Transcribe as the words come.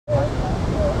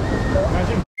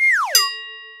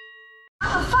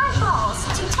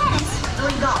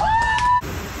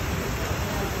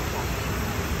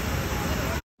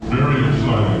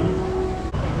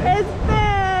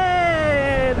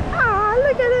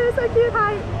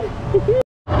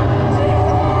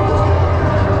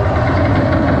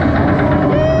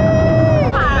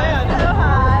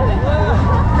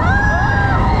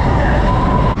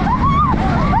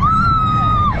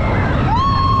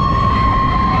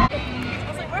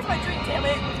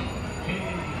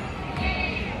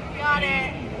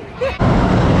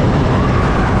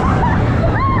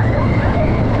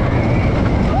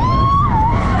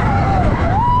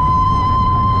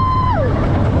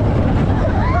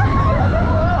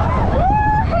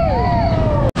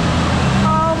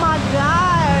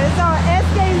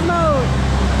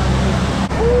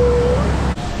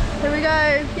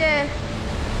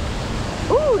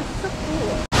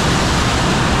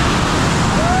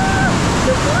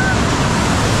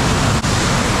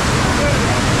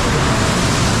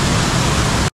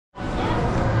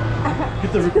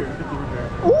Get the root beer, get the root beer.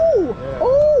 Ooh! Yeah.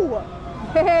 Ooh!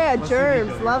 Yeah,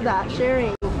 germs. Love that.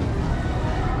 Sharing. It's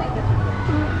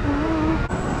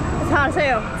hot as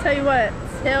hell. Tell you what.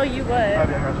 Tell you what.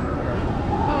 Abby, I got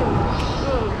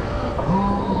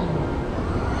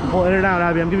you. Pull in and out,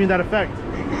 Abby. I'm giving you that effect.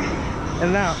 In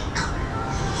and out.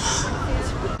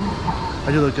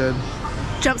 I do look good.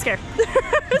 Jump scare.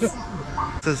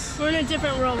 We're in a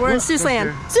different world. We're in What?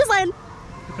 Seussland. Seussland!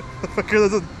 That's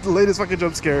the latest fucking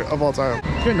jump scare of all time.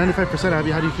 You're at 95%,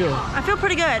 Abby. How do you feel? I feel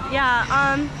pretty good.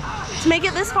 Yeah. To make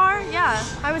it this far, yeah,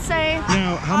 I would say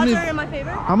Now, odds are in my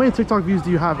favor. How many TikTok views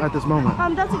do you have at this moment?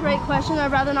 That's a great question.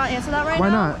 I'd rather not answer that right Why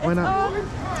now. not? Why not?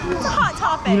 It's a hot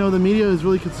topic. You know, the media is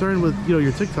really concerned with, you know,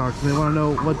 your TikToks, and they want to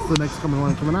know what's the next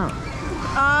one coming out.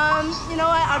 You know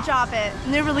what? I'll drop it.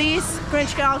 New release,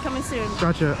 Grinch Gal coming soon.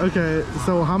 Gotcha. Okay.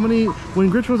 So how many?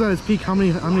 When Grinch was at his peak, how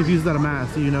many views did that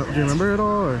amass? Do you know? Do you remember it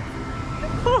all? Or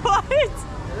What?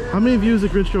 how many views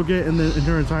did Grinch Girl get in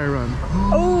her entire run?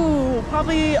 Oh,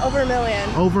 probably over 1 million.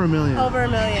 Over 1 million. Over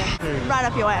 1 million. Right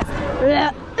up your ass.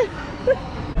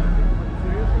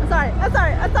 I'm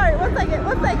sorry. 1 second.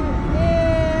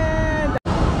 And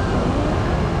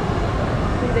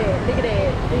look at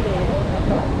it.